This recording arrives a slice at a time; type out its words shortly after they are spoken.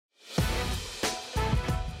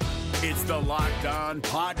It's the Locked On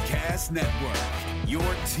Podcast Network, your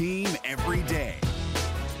team every day.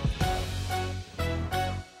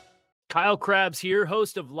 Kyle Krabs here,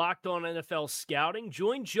 host of Locked On NFL Scouting.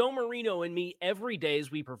 Join Joe Marino and me every day as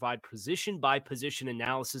we provide position-by-position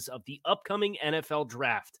analysis of the upcoming NFL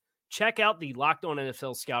Draft. Check out the Locked On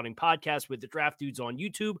NFL Scouting podcast with the Draft Dudes on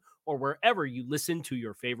YouTube or wherever you listen to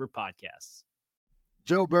your favorite podcasts.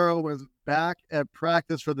 Joe Burrow was back at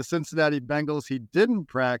practice for the Cincinnati Bengals. He didn't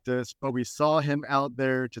practice, but we saw him out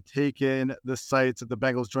there to take in the sights of the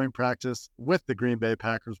Bengals joint practice with the Green Bay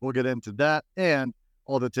Packers. We'll get into that and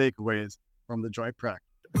all the takeaways from the joint practice.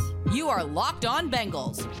 You are Locked On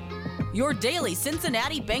Bengals, your daily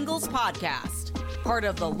Cincinnati Bengals podcast, part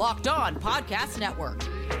of the Locked On Podcast Network,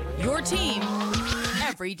 your team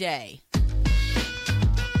every day.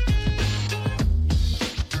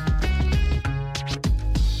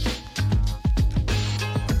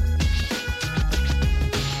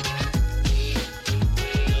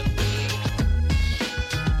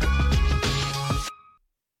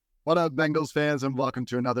 What up, Bengals fans, and welcome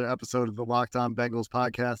to another episode of the Locked On Bengals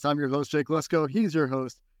podcast. I'm your host, Jake Lisko. He's your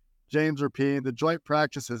host, James Rapine. The joint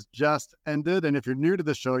practice has just ended, and if you're new to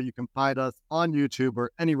the show, you can find us on YouTube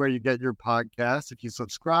or anywhere you get your podcasts. If you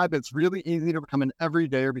subscribe, it's really easy to become an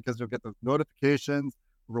everydayer because you'll get the notifications.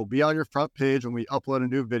 We'll be on your front page when we upload a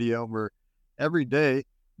new video. We're every day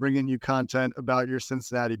bringing you content about your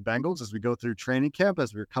Cincinnati Bengals as we go through training camp,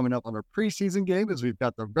 as we're coming up on our preseason game, as we've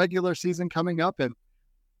got the regular season coming up, and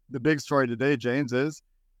the big story today, James, is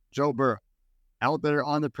Joe Burrow out there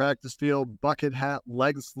on the practice field, bucket hat,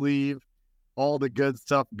 leg sleeve, all the good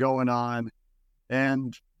stuff going on.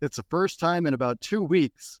 And it's the first time in about 2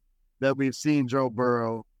 weeks that we've seen Joe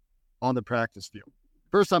Burrow on the practice field.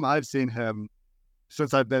 First time I've seen him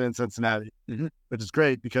since I've been in Cincinnati, which is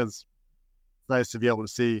great because it's nice to be able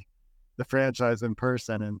to see the franchise in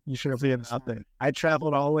person. And you should have been out there. I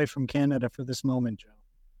traveled all the way from Canada for this moment, Joe.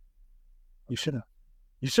 You should have.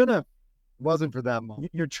 You should have. Wasn't for that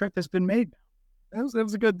moment. Your trip has been made now. It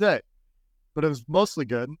was a good day, but it was mostly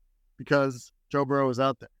good because Joe Burrow was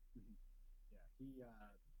out there.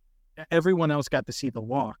 Everyone else got to see the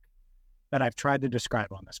walk that I've tried to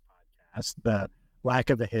describe on this podcast, the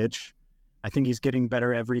lack of a hitch. I think he's getting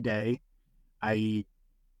better every day.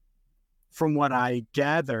 From what I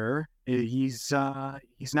gather, he's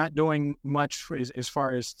not doing much as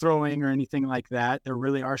far as throwing or anything like that. They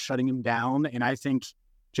really are shutting him down, and I think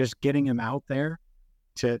just getting him out there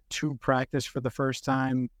to practice for the first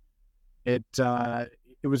time, it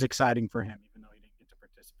was exciting for him, even though he didn't get to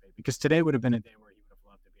participate. Because today would have been a day where he would have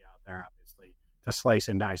loved to be out there, obviously, to slice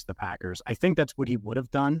and dice the Packers. I think that's what he would have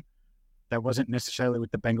done. That wasn't necessarily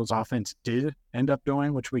what the Bengals offense did end up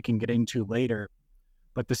doing, which we can get into later.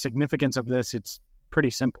 But the significance of this, it's pretty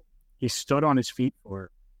simple. He stood on his feet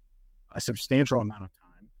for a substantial amount of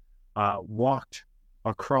time, walked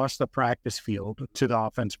across the practice field to the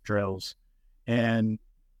offensive drills, and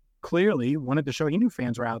clearly wanted to show he knew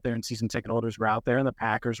fans were out there and season ticket holders were out there and the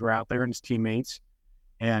Packers were out there and his teammates,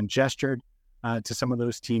 and gestured to some of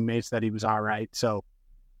those teammates that he was all right. So,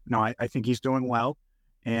 no, I think he's doing well.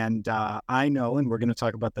 And I know, and we're going to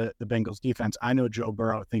talk about the Bengals defense, I know Joe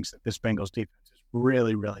Burrow thinks that this Bengals defense is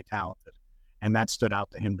really, really talented. And that stood out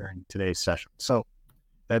to him during today's session. So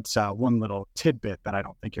that's one little tidbit that I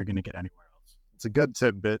don't think you're going to get anywhere else. It's a good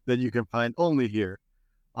tidbit that you can find only here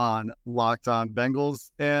on Locked On Bengals.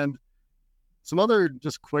 And some other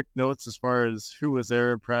just quick notes as far as who was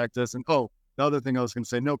there in practice. And, the other thing I was going to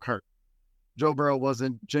say, no cart. Joe Burrow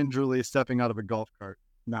wasn't gingerly stepping out of a golf cart.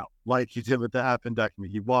 No, like he did with the appendectomy.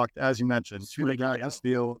 He walked, as you mentioned, to the practice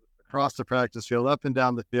field, across the practice field, up and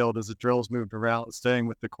down the field as the drills moved around, staying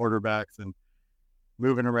with the quarterbacks and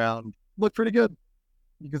moving around. Looked pretty good.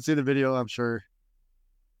 You can see the video, I'm sure,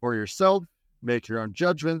 for yourself. Make your own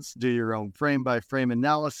judgments. Do your own frame-by-frame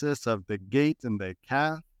analysis of the gait and the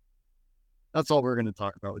calf. That's all we're going to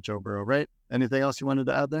talk about with Joe Burrow, right? Anything else you wanted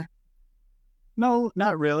to add there? No,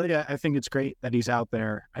 not really. I think it's great that he's out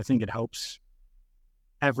there. I think it helps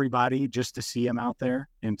everybody just to see him out there.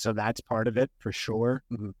 And so that's part of it for sure.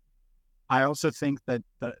 Mm-hmm. I also think that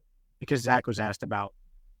because Zach was asked about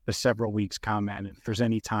the several weeks comment, and if there's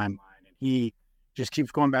any timeline, and he just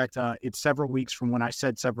keeps going back to it's several weeks from when I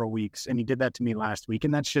said several weeks, and he did that to me last week,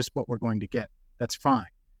 and that's just what we're going to get. That's fine.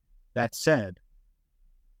 That said,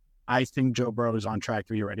 I think Joe Burrow is on track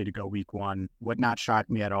to be ready to go week one. Would not shock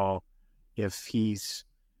me at all if he's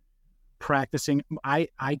practicing. I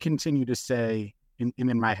continue to say,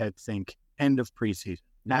 in my head, think end of preseason.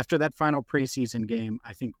 And after that final preseason game,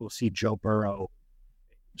 I think we'll see Joe Burrow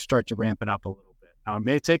start to ramp it up a little bit. Now, it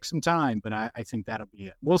may take some time, but I think that'll be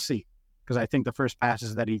it. We'll see. because I think the first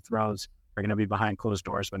passes that he throws are going to be behind closed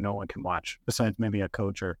doors, but no one can watch, besides maybe a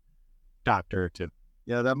coach or doctor or two.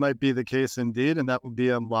 Yeah, that might be the case indeed, and that would be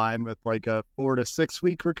in line with like a 4 to 6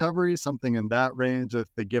 week recovery, something in that range if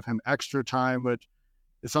they give him extra time, which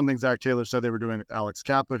is something Zach Taylor said they were doing with Alex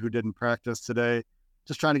Kappa, who didn't practice today.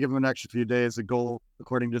 Just trying to give him an extra few days. The goal,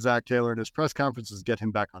 according to Zach Taylor in his press conference, is get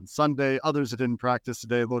him back on Sunday. Others that didn't practice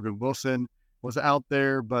today, Logan Wilson was out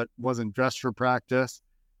there but wasn't dressed for practice.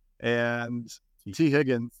 And T.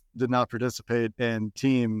 Higgins did not participate in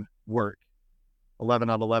team work. 11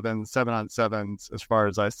 on 11, 7 on 7s, as far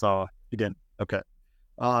as I saw. Again, okay.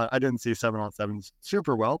 I didn't see 7 on 7s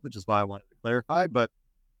super well, which is why I wanted to clarify, but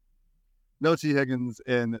no T. Higgins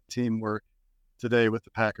in teamwork today with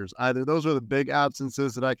the Packers either. Those are the big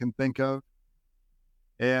absences that I can think of.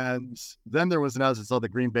 And then there was an absence on the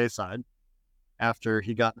Green Bay side after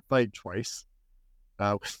he got in a fight twice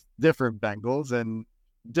with different Bengals and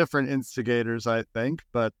different instigators, I think.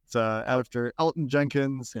 But after Elton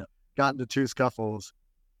Jenkins got into 2 scuffles,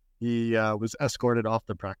 he was escorted off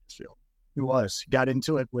the practice field. He was. Got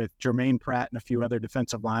into it with Jermaine Pratt and a few other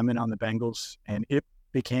defensive linemen on the Bengals, and it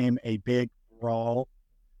became a big brawl.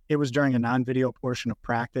 It was during a non-video portion of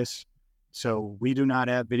practice, so we do not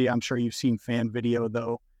have video. I'm sure you've seen fan video,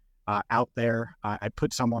 though, out there. I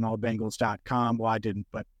put some on allbengals.com. Well, I didn't,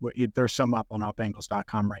 but there's some up on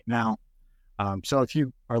allbengals.com right now. So if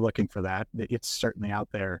you are looking for that, it's certainly out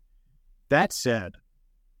there. That said,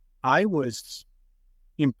 I was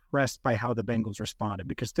impressed by how the Bengals responded,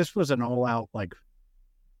 because this was an all-out, like,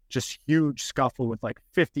 just huge scuffle with like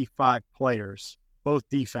 55 players, both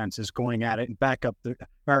defenses going at it, and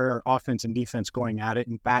our offense and defense going at it,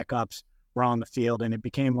 and backups were on the field, and it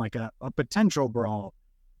became like a potential brawl.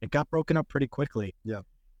 It got broken up pretty quickly. Yeah.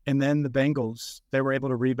 And then the Bengals, they were able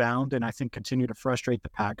to rebound and I think continue to frustrate the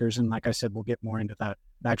Packers. And like I said, we'll get more into that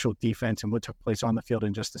actual defense and what took place on the field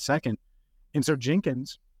in just a second. And so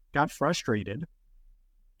Jenkins got frustrated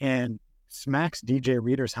and smacks DJ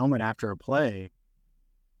Reader's helmet after a play.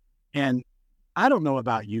 And I don't know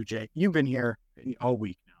about you, Jake. You've been here all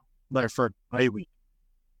week now, for a week.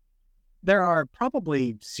 There are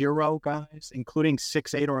probably 0 guys, including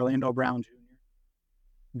 6'8" Orlando Brown Jr.,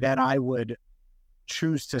 that I would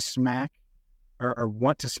choose to smack or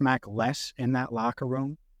want to smack less in that locker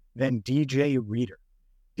room than DJ Reader.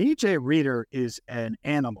 DJ Reader is an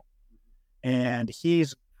animal, and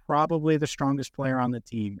he's probably the strongest player on the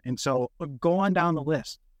team. And so go on down the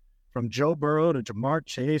list, from Joe Burrow to Jamar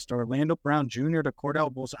Chase to Orlando Brown Jr. to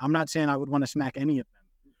Cordell Bulls. I'm not saying I would want to smack any of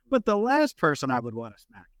them, but the last person I would want to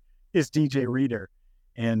smack is DJ Reader.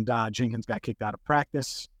 And Jenkins got kicked out of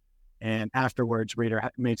practice. And afterwards, Reader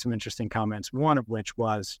made some interesting comments, one of which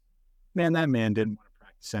was, man, that man didn't want to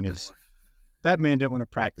practice anymore. That man didn't want to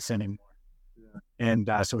practice anymore. Yeah. And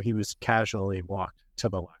so he was casually walked to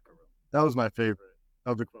the locker room. That was my favorite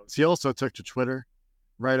of the quotes. He also took to Twitter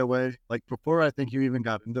right away. Like before I think you even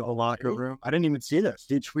got into the locker room. I didn't even see this.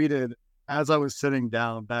 He tweeted, as I was sitting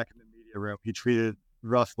down back in the media room, he tweeted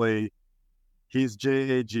roughly, he's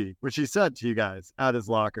JAG, which he said to you guys at his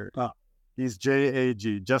locker. Oh. He's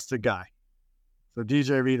JAG, just a guy. So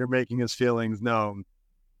DJ Reader making his feelings known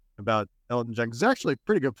about Elton Jenkins. He's actually a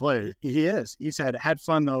pretty good player. He is. He said, had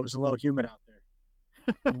fun, though. It was a little humid out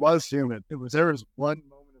there. It was humid. There was one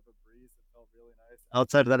moment of a breeze that felt really nice.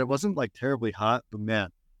 Outside of that, it wasn't like terribly hot, but man,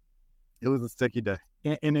 it was a sticky day.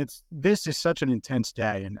 And this is such an intense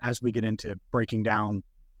day. And as we get into breaking down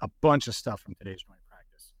a bunch of stuff from today's joint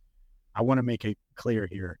practice, I want to make it clear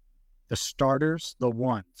here. The starters, the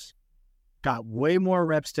ones, got way more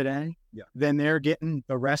reps today than they're getting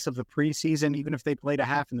the rest of the preseason. Even if they played a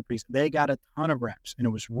half in the preseason, they got a ton of reps, and it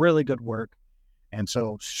was really good work. And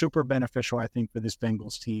so super beneficial, I think, for this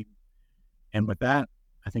Bengals team. And with that,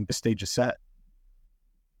 I think the stage is set.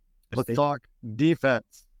 Let's talk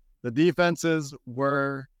defense. The defenses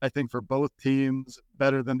were, I think, for both teams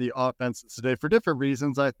better than the offenses today for different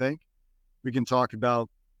reasons, I think. We can talk about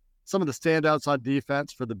some of the standouts on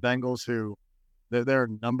defense for the Bengals who there are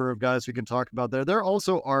a number of guys we can talk about there. There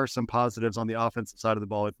also are some positives on the offensive side of the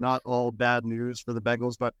ball. It's not all bad news for the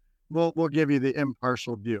Bengals, but we'll give you the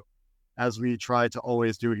impartial view as we try to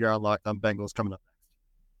always do here on Locked On Bengals coming up next.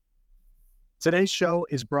 Today's show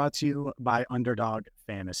is brought to you by Underdog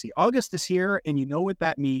Fantasy. August is here, and you know what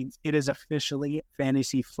that means. It is officially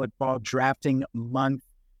fantasy football drafting month,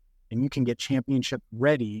 and you can get championship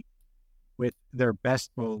ready with their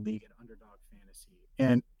best bowl league at Underdog Fantasy.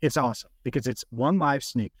 And it's awesome because it's one live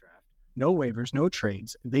snake draft, no waivers, no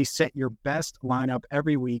trades. They set your best lineup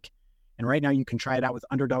every week. And right now you can try it out with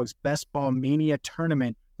Underdog's Best Ball Mania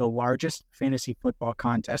Tournament. The largest fantasy football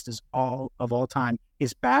contest of all time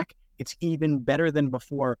is back. It's even better than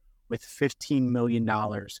before with $15 million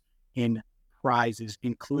in prizes,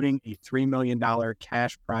 including a $3 million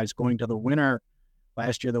cash prize going to the winner.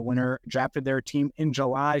 Last year, the winner drafted their team in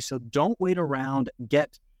July. So don't wait around.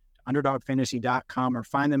 Get UnderdogFantasy.com or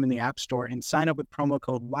find them in the App Store and sign up with promo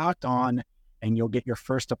code Locked On, and you'll get your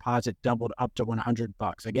first deposit doubled up to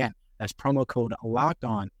 $100. Again, that's promo code Locked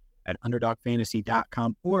On at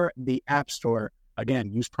UnderdogFantasy.com or the App Store.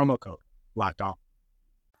 Again, use promo code Locked On.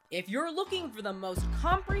 If you're looking for the most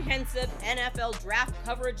comprehensive NFL draft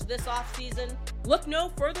coverage this offseason, look no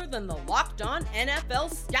further than the Locked On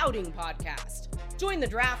NFL Scouting Podcast. Join the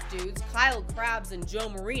draft dudes, Kyle Krabs and Joe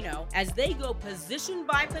Marino, as they go position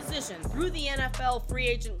by position through the NFL free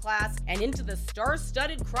agent class and into the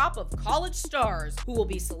star-studded crop of college stars who will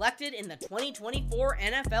be selected in the 2024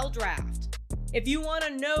 NFL Draft. If you want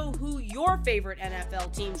to know who your favorite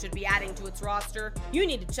NFL team should be adding to its roster, you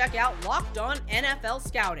need to check out Locked On NFL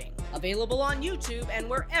Scouting, available on YouTube and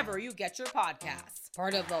wherever you get your podcasts.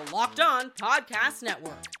 Part of the Locked On Podcast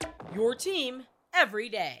Network, your team every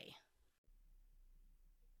day.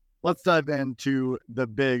 Let's dive into the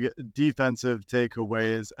big defensive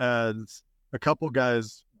takeaways, as a couple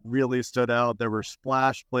guys really stood out. There were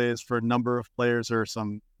splash plays for a number of players. There are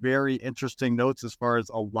some very interesting notes as far as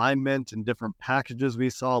alignment and different packages we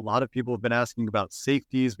saw. A lot of people have been asking about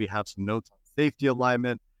safeties. We have some notes on safety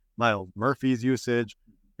alignment, Myles Murphy's usage,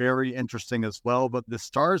 very interesting as well. But the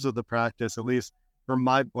stars of the practice, at least from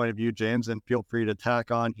my point of view, James, and feel free to tack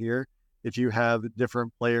on here if you have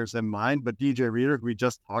different players in mind. But DJ Reader, who we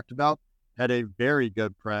just talked about, had a very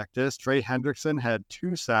good practice. Trey Hendrickson had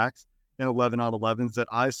 2 sacks in 11 on 11s that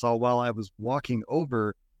I saw while I was walking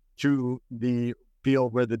over to the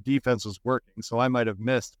field where the defense was working. So I might have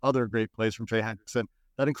missed other great plays from Trey Hendrickson.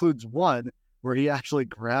 That includes one where he actually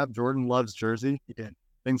grabbed Jordan Love's jersey. He did.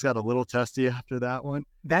 Things got a little testy after that one.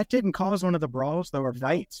 That didn't cause one of the brawls. There were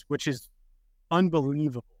fights, which is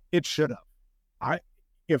unbelievable. It should have.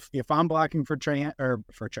 If I'm blocking for Trey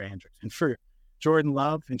Hendrickson, for Jordan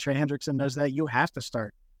Love, and Trey Hendrickson does that, you have to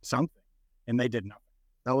start something. And they did nothing.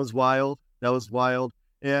 That was wild.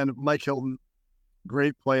 And Mike Hilton,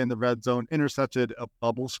 great play in the red zone, intercepted a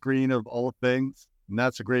bubble screen of all things. And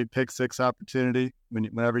that's a great pick six opportunity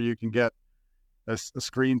whenever you can get a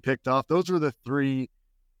screen picked off. Those were the 3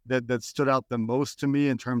 that stood out the most to me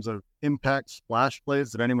in terms of impact splash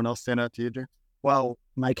plays. Did anyone else stand out to you, Jay? Well,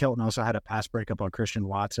 Mike Hilton also had a pass breakup on Christian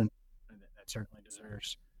Watson. That certainly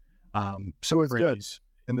deserves. So it's good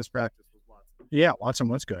in this practice. Yeah, Watson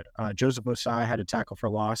was good. Joseph Osai had a tackle for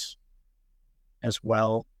loss as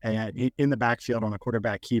well, and in the backfield on a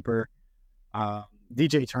quarterback keeper.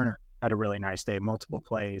 DJ Turner had a really nice day, multiple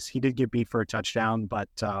plays. He did get beat for a touchdown, but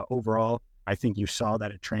overall, I think you saw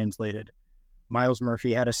that it translated. Myles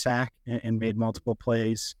Murphy had a sack and made multiple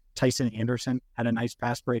plays. Tyson Anderson had a nice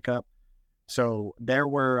pass breakup. So there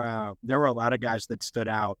were a lot of guys that stood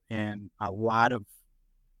out, and a lot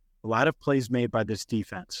of plays made by this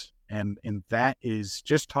defense. And that is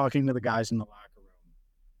just talking to the guys in the locker room.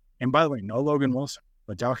 And by the way, no Logan Wilson,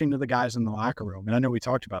 but talking to the guys in the locker room. And I know we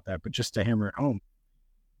talked about that, but just to hammer it home,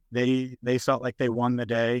 they felt like they won the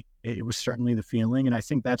day. It was certainly the feeling. And I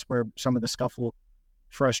think that's where some of the scuffle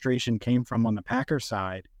frustration came from on the Packers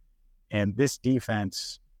side. And this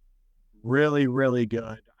defense, really, really good.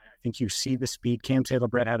 I think you see the speed. Cam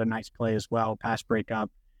Taylor-Britt had a nice play as well, pass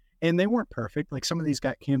breakup. And they weren't perfect. Like some of these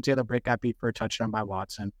Cam Taylor-Britt got beat for a touchdown by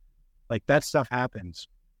Watson. Like that stuff happens,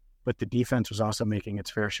 but the defense was also making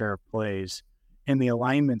its fair share of plays, and the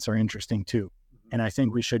alignments are interesting too. And I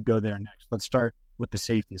think we should go there next. Let's start with the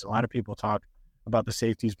safeties. A lot of people talk about the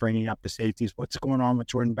safeties, bringing up the safeties. What's going on with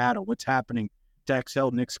Jordan Battle? What's happening? Dax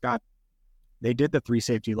Hill, Nick Scott. They did the 3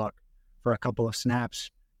 safety look for a couple of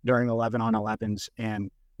snaps during 11 on 11s.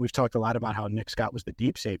 And we've talked a lot about how Nick Scott was the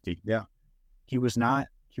deep safety. Yeah. He was not.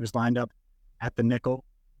 He was lined up at the nickel.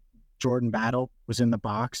 Jordan Battle was in the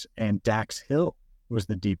box, and Dax Hill was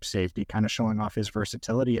the deep safety, kind of showing off his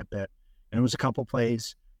versatility a bit. And it was a couple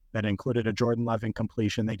plays that included a Jordan Love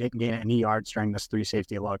incompletion. They didn't gain any yards during this 3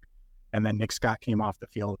 safety look. And then Nick Scott came off the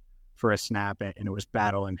field for a snap, and it was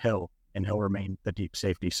Battle and Hill remained the deep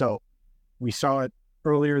safety. So we saw it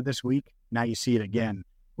earlier this week. Now you see it again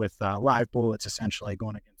with live bullets essentially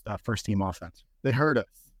going against first-team offense. They heard us.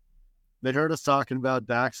 They heard us talking about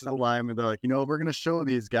Dax's alignment. They're like, we're going to show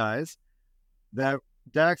these guys that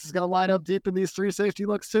Dax is going to line up deep in these 3 safety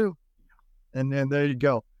looks too. And then there you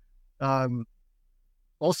go.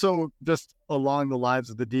 Also, just along the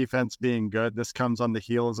lines of the defense being good, this comes on the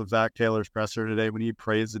heels of Zach Taylor's presser today when he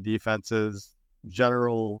praised the defense's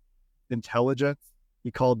general intelligence.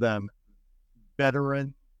 He called them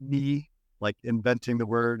veteran-y, like inventing the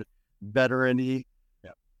word veteran-y,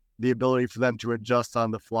 the ability for them to adjust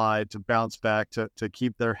on the fly, to bounce back, to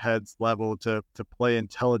keep their heads level, to play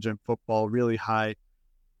intelligent football, really high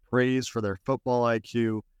praise for their football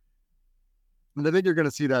IQ. And I think you're going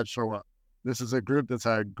to see that show up. This is a group that's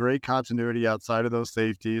had great continuity outside of those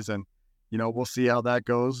safeties. And, we'll see how that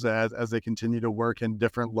goes as they continue to work in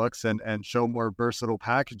different looks and show more versatile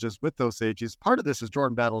packages with those safeties. Part of this is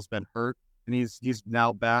Jordan Battle's been hurt, and he's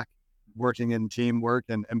now back working in teamwork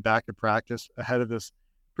and back at practice ahead of this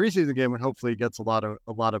preseason game, and hopefully he gets a lot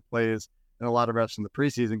of plays and a lot of reps in the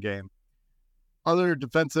preseason game. Other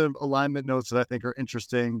defensive alignment notes that I think are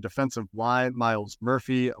interesting: defensive line, Myles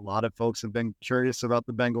Murphy. A lot of folks have been curious about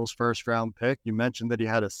the Bengals' first-round pick. You mentioned that he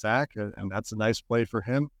had a sack, and that's a nice play for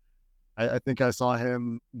him. I think I saw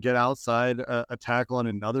him get outside a tackle on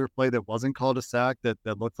another play that wasn't called a sack that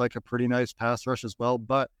looked like a pretty nice pass rush as well.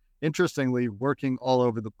 But interestingly, working all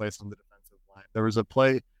over the place on the defensive line. There was a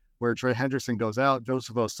play where Trey Hendrickson goes out.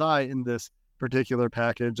 Joseph Osai in this particular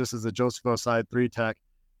package, this is a Joseph Osai 3-tech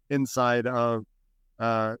inside of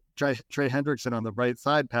Trey Hendrickson on the right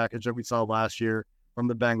side package that we saw last year from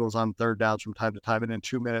the Bengals on third downs from time to time and in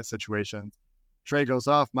 2-minute situations. Trey goes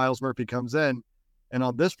off, Myles Murphy comes in, and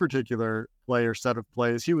on this particular play or set of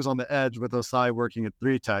plays, he was on the edge with Osai working at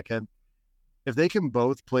 3-tech. And if they can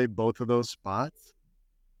both play both of those spots,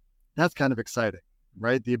 that's kind of exciting,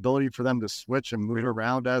 right? The ability for them to switch and move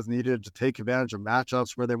around as needed, to take advantage of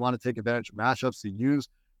matchups where they want to take advantage of matchups, to use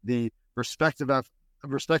the respective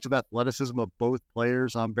athleticism of both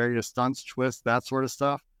players on various stunts, twists, that sort of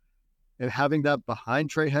stuff. And having that behind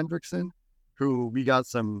Trey Hendrickson, who we got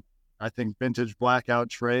some, I think, vintage blackout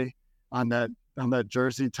Trey on that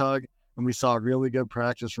jersey tug. And we saw really good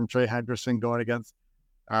practice from Trey Hendrickson going against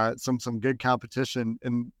some good competition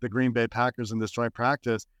in the Green Bay Packers in this joint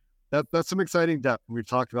practice. That's some exciting depth. We've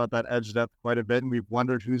talked about that edge depth quite a bit, and we've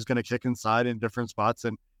wondered who's going to kick inside in different spots.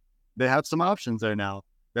 And they have some options there now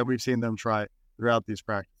that we've seen them try throughout these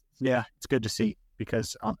practices. Yeah, it's good to see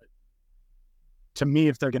because to me,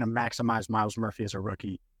 if they're going to maximize Myles Murphy as a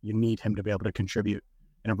rookie, you need him to be able to contribute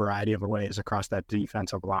in a variety of ways across that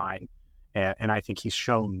defensive line. And I think he's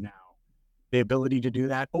shown now the ability to do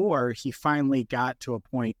that, or he finally got to a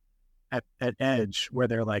point at edge where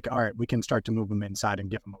they're like, all right, we can start to move him inside and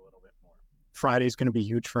give him a little bit more. Friday's going to be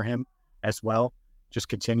huge for him as well, just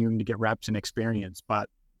continuing to get reps and experience. But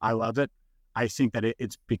I love it. I think that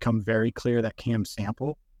it's become very clear that Cam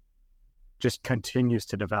Sample just continues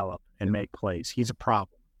to develop and make plays. He's a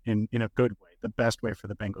problem in a good way, the best way for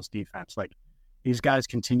the Bengals defense. Like, these guys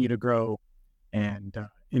continue to grow, and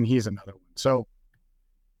he's another one. So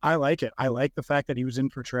I like it. I like the fact that he was in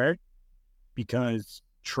for Trey, because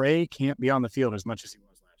Trey can't be on the field as much as he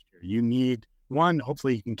was last year. You need, one,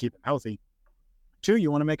 hopefully you can keep him healthy. Two,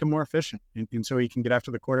 you want to make him more efficient, and so he can get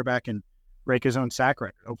after the quarterback and break his own sack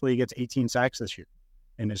record. Hopefully he gets 18 sacks this year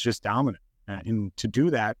and is just dominant. And to do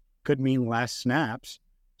that could mean less snaps,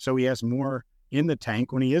 so he has more in the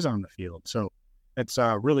tank when he is on the field. So it's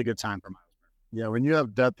a really good time for Myles. Yeah, when you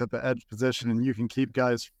have depth at the edge position and you can keep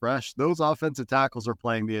guys fresh, those offensive tackles are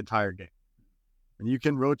playing the entire game. And you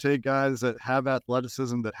can rotate guys that have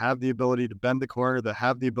athleticism, that have the ability to bend the corner, that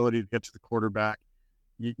have the ability to get to the quarterback.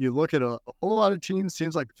 You look at a whole lot of teams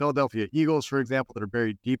like the Philadelphia Eagles, for example, that are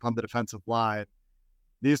very deep on the defensive line.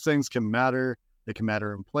 These things can matter. They can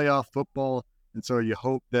matter in playoff football. And so you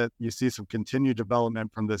hope that you see some continued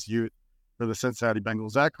development from this youth for the Cincinnati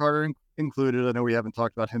Bengals. Zach Carter included. I know we haven't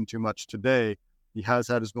talked about him too much today. He has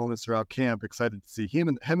had his moments throughout camp. Excited to see him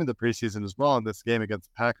in the preseason as well in this game against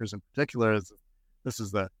the Packers in particular, as this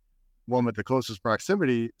is the one with the closest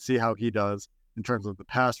proximity. See how he does in terms of the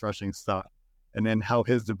pass rushing stuff, and then how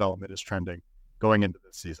his development is trending going into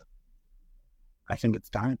this season. I think it's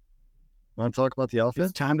time. Want to talk about the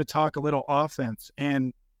offense? It's time to talk a little offense.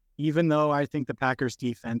 And even though I think the Packers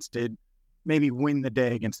defense did maybe win the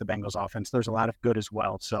day against the Bengals offense, there's a lot of good as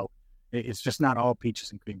well. So it's just not all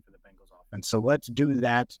peaches and cream for the Bengals offense. So let's do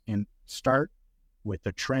that and start with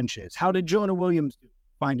the trenches. How did Jonah Williams do?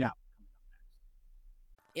 Find out.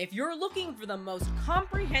 If you're looking for the most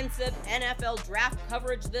comprehensive NFL draft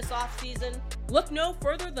coverage this offseason, look no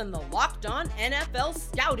further than the Locked On NFL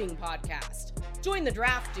Scouting Podcast. Join the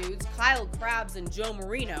draft dudes, Kyle Krabs and Joe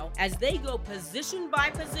Marino, as they go position by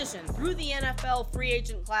position through the NFL free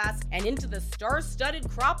agent class and into the star-studded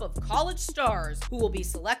crop of college stars who will be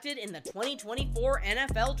selected in the 2024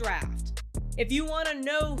 NFL Draft. If you want to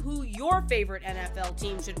know who your favorite NFL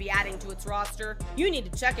team should be adding to its roster, you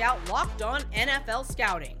need to check out Locked On NFL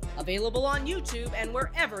Scouting, available on YouTube and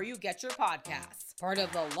wherever you get your podcasts. Part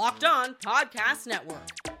of the Locked On Podcast Network,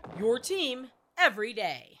 your team every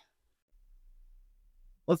day.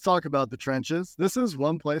 let's talk about the trenches. This is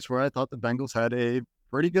one place where I thought the Bengals had a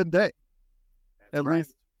pretty good day. At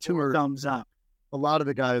least two thumbs up. A lot of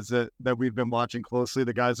the guys that we've been watching closely,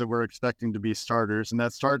 the guys that we're expecting to be starters. And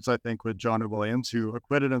that starts, I think, with Jonah Williams, who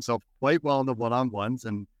acquitted himself quite well in the one-on-ones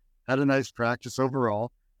and had a nice practice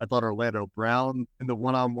overall. I thought Orlando Brown in the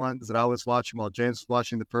one-on-ones that I was watching while James was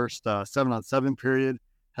watching the first 7-on-7 period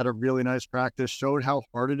had a really nice practice, showed how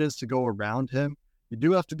hard it is to go around him. You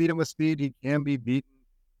do have to beat him with speed. He can be beaten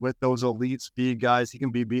with those elite speed guys. He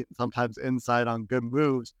can be beaten sometimes inside on good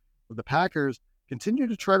moves. But the Packers continue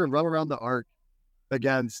to try to run around the arc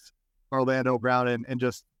against Orlando Brown and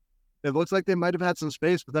just, it looks like they might have had some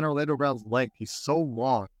space, but then Orlando Brown's length, he's so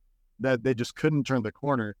long that they just couldn't turn the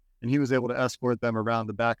corner, and he was able to escort them around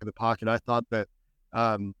the back of the pocket. I thought that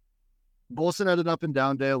Bolson had an up and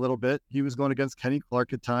down day a little bit. He was going against Kenny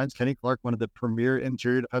Clark at times. Kenny Clark, one of the premier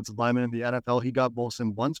interior defensive linemen in the NFL. He got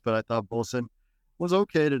Bolson once, but I thought Bolson was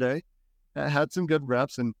okay today. Had some good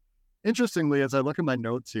reps. And interestingly, as I look at my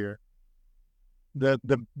notes here,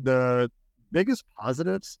 the biggest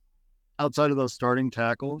positives outside of those starting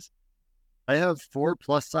tackles, I have 4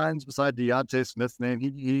 plus signs beside Deontay Smith's name.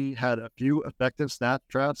 He had a few effective snap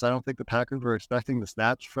traps. I don't think the Packers were expecting the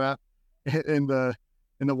snap trap in the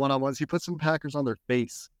one-on-ones. He put some Packers on their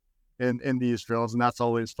face in these drills, and that's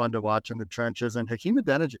always fun to watch in the trenches. And Hakeem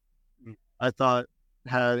Adeniji, I thought,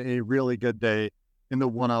 had a really good day in the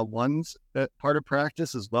one-on-ones part of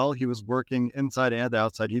practice as well. He was working inside and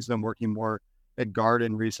outside. He's been working more at guard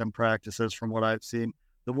in recent practices from what I've seen.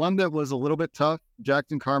 The one that was a little bit tough,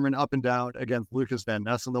 Jackson Carman up and down against Lucas Van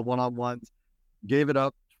Ness in the one-on-ones. Gave it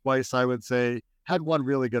up twice, I would say. Had one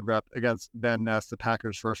really good rep against Van Ness, the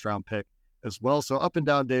Packers' first-round pick as well. So up and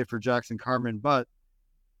down day for Jackson Carman. But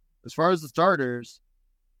as far as the starters,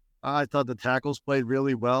 I thought the tackles played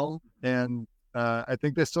really well. And I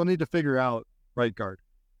think they still need to figure out right guard.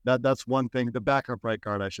 That's one thing. The backup right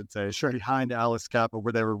guard, I should say, sure, behind Alex Kappa,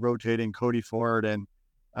 where they were rotating Cody Ford and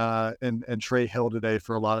Trey Hill today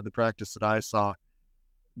for a lot of the practice that I saw.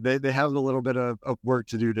 They have a little bit of work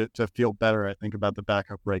to do to feel better, I think, about the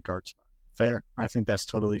backup right guard spot. Fair. I think that's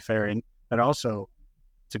totally fair. And that also,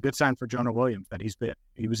 it's a good sign for Jonah Williams that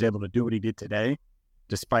he was able to do what he did today,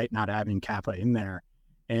 despite not having Kappa in there.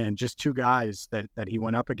 And just 2 guys that he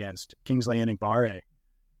went up against, Kingsley Enagbare,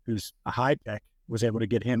 who's a high pick, was able to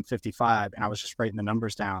get him 55, and I was just writing the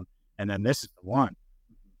numbers down. And then this is the one.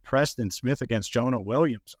 Preston Smith against Jonah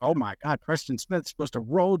Williams. Oh my God, Preston Smith's supposed to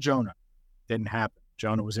roll Jonah. Didn't happen.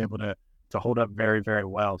 Jonah was able to hold up very, very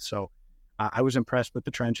well. So I was impressed with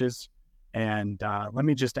the trenches. And let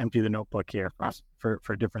me just empty the notebook here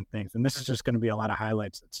for different things. And this is just going to be a lot of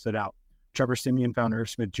highlights that stood out. Trevor Siemian found Irv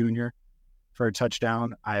Smith Jr. for a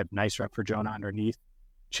touchdown. I have nice rep for Jonah underneath.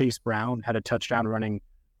 Chase Brown had a touchdown running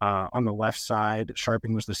on the left side.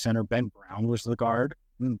 Sharping was the center. Ben Brown was the guard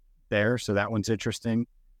there. So that one's interesting.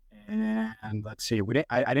 And let's see.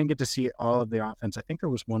 I didn't get to see all of the offense. I think there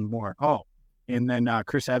was one more. Oh, and then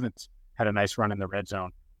Chris Evans had a nice run in the red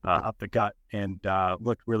zone up the gut and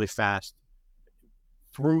looked really fast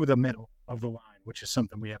through the middle of the line, which is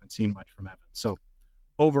something we haven't seen much from Evans. So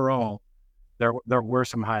overall, there were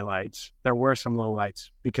some highlights. There were some lowlights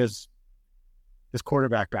because this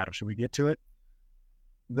quarterback battle. Should we get to it?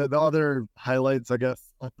 The other highlights, I guess,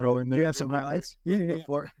 I'll throw in there. You have some highlights? Yeah.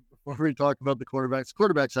 Before we talk about the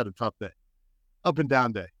quarterbacks had a tough day. Up and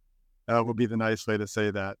down day would be the nice way to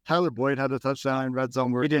say that. Tyler Boyd had a touchdown in red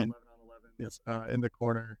zone. He did. 11 on 11. Yes, in the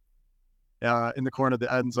corner of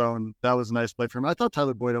the end zone. That was a nice play for him. I thought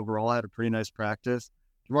Tyler Boyd overall had a pretty nice practice.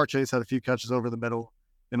 Jamar Chase had a few catches over the middle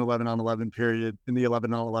in the 11 on 11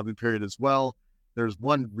 period as well. There's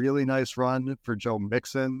one really nice run for Joe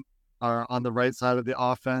Mixon on the right side of the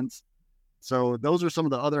offense. So those are some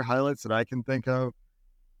of the other highlights that I can think of.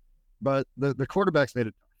 But the quarterbacks made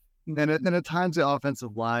it tough. And at times the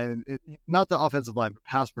offensive line, not the offensive line, but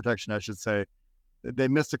pass protection, I should say, they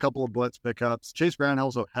missed a couple of blitz pickups. Chase Brown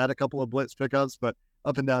also had a couple of blitz pickups, but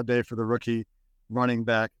up and down day for the rookie running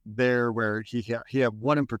back there, where he had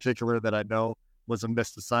one in particular that I know was a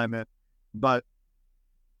missed assignment. But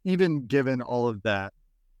even given all of that,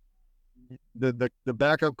 the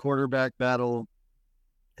backup quarterback battle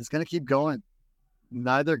is going to keep going.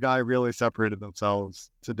 Neither guy really separated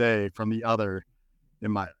themselves today from the other, in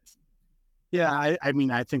my eyes. Yeah, I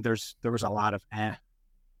mean, I think there was a lot of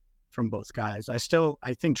from both guys. I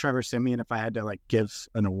think Trevor Siemian, if I had to give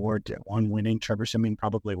an award to one winning, Trevor Siemian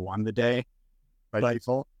probably won the day by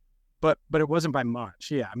default. But it wasn't by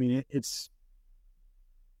much. Yeah, I mean, it's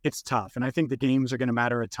tough, and I think the games are going to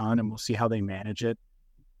matter a ton, and we'll see how they manage it.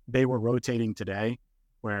 They were rotating today,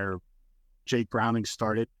 where Jake Browning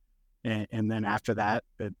started And then after that,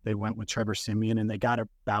 they went with Trevor Siemian, and they got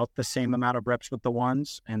about the same amount of reps with the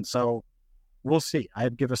ones. And so we'll see.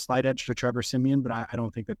 I'd give a slight edge to Trevor Siemian, but I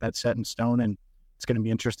don't think that that's set in stone. And it's going to be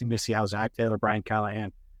interesting to see how Zach Taylor, Brian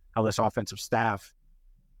Callahan, how this offensive staff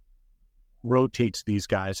rotates these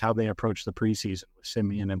guys, how they approach the preseason with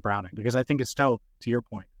Siemian and Browning, because I think it's still, to your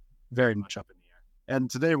point, very much up in the air. And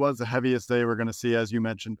today was the heaviest day we're going to see, as you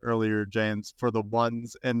mentioned earlier, James, for the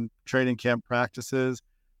ones in training camp practices.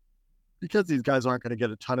 Because these guys aren't going to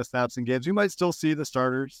get a ton of snaps in games, we might still see the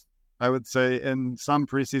starters, I would say, in some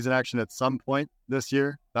preseason action at some point this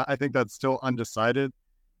year. I think that's still undecided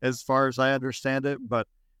as far as I understand it, but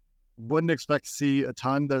wouldn't expect to see a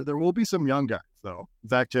ton. There will be some young guys, though.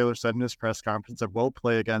 Zach Taylor said in his press conference that will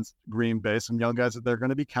play against Green Bay, some young guys that they're going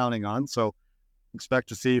to be counting on. So expect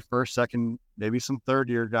to see first, second, maybe some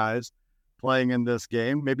third-year guys playing in this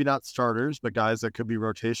game. Maybe not starters, but guys that could be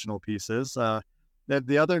rotational pieces.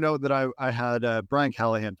 The other note that I had, Brian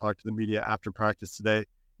Callahan talked to the media after practice today.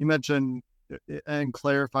 He mentioned and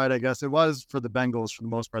clarified, I guess, it was for the Bengals for the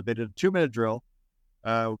most part. They did a 2-minute drill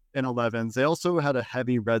in 11s. They also had a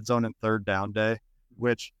heavy red zone and third down day,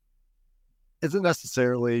 which isn't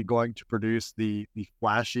necessarily going to produce the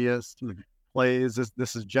flashiest plays.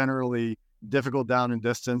 This is generally difficult down and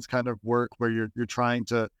distance kind of work where you're trying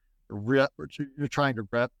to rep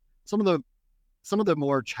some of the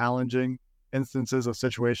more challenging instances of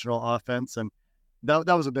situational offense, and that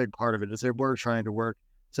was a big part of it. Is they were trying to work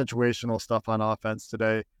situational stuff on offense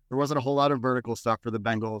today. There wasn't a whole lot of vertical stuff for the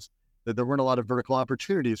Bengals. There weren't a lot of vertical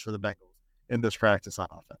opportunities for the Bengals in this practice on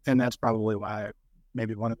offense, and that's probably why,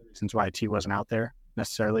 maybe one of the reasons why T wasn't out there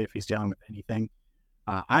necessarily if he's dealing with anything.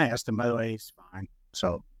 I asked him, by the way, he's fine,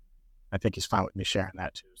 so I think he's fine with me sharing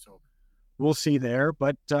that too. So we'll see there,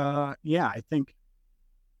 but yeah, I think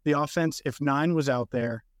the offense, if 9 was out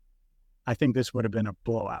there, I think this would have been a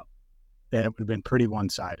blowout. That it would have been pretty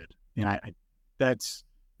one-sided. And that's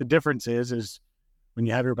the difference is when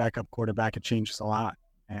you have your backup quarterback, it changes a lot.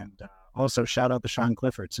 And also shout out to Sean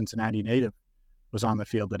Clifford, Cincinnati native, was on the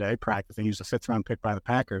field today practicing. He was a 5th-round pick by the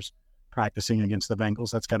Packers, practicing against the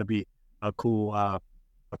Bengals. That's got to be a cool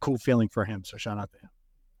feeling for him. So shout out to him.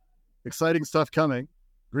 Exciting stuff coming.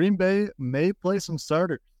 Green Bay may play some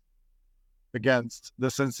starters against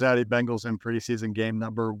the Cincinnati Bengals in preseason game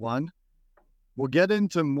number 1. We'll get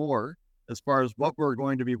into more as far as what we're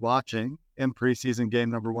going to be watching in preseason game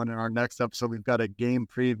number 1 in our next episode. We've got a game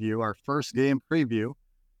preview, our first game preview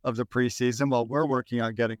of the preseason while we're working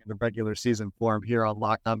on getting into regular season form here on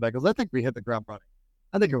Locked On Bengals. I think we hit the ground running.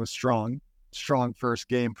 I think it was strong first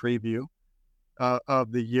game preview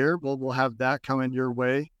of the year. We'll have that coming your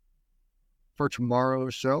way for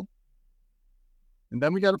tomorrow's show. And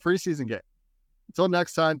then we got a preseason game. Until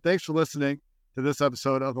next time, thanks for listening to this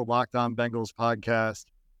episode of the Locked On Bengals podcast.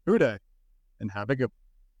 Hooday, and have a good one.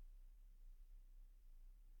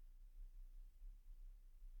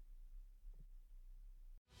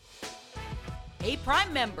 Hey,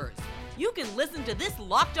 Prime members, you can listen to this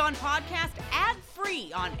Locked On podcast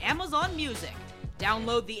ad-free on Amazon Music.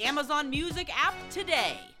 Download the Amazon Music app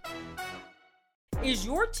today. Is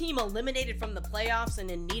your team eliminated from the playoffs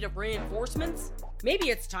and in need of reinforcements? Maybe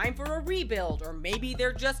it's time for a rebuild, or maybe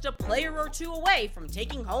they're just a player or two away from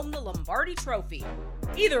taking home the Lombardi Trophy.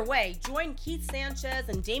 Either way, join Keith Sanchez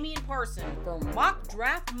and Damian Parson for Mock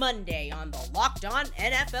Draft Monday on the Locked On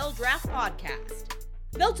NFL Draft Podcast.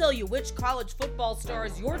 They'll tell you which college football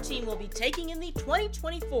stars your team will be taking in the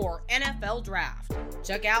 2024 NFL Draft.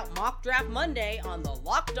 Check out Mock Draft Monday on the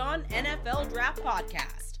Locked On NFL Draft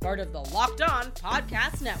Podcast, part of the Locked On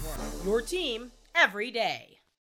Podcast Network. Your team every day.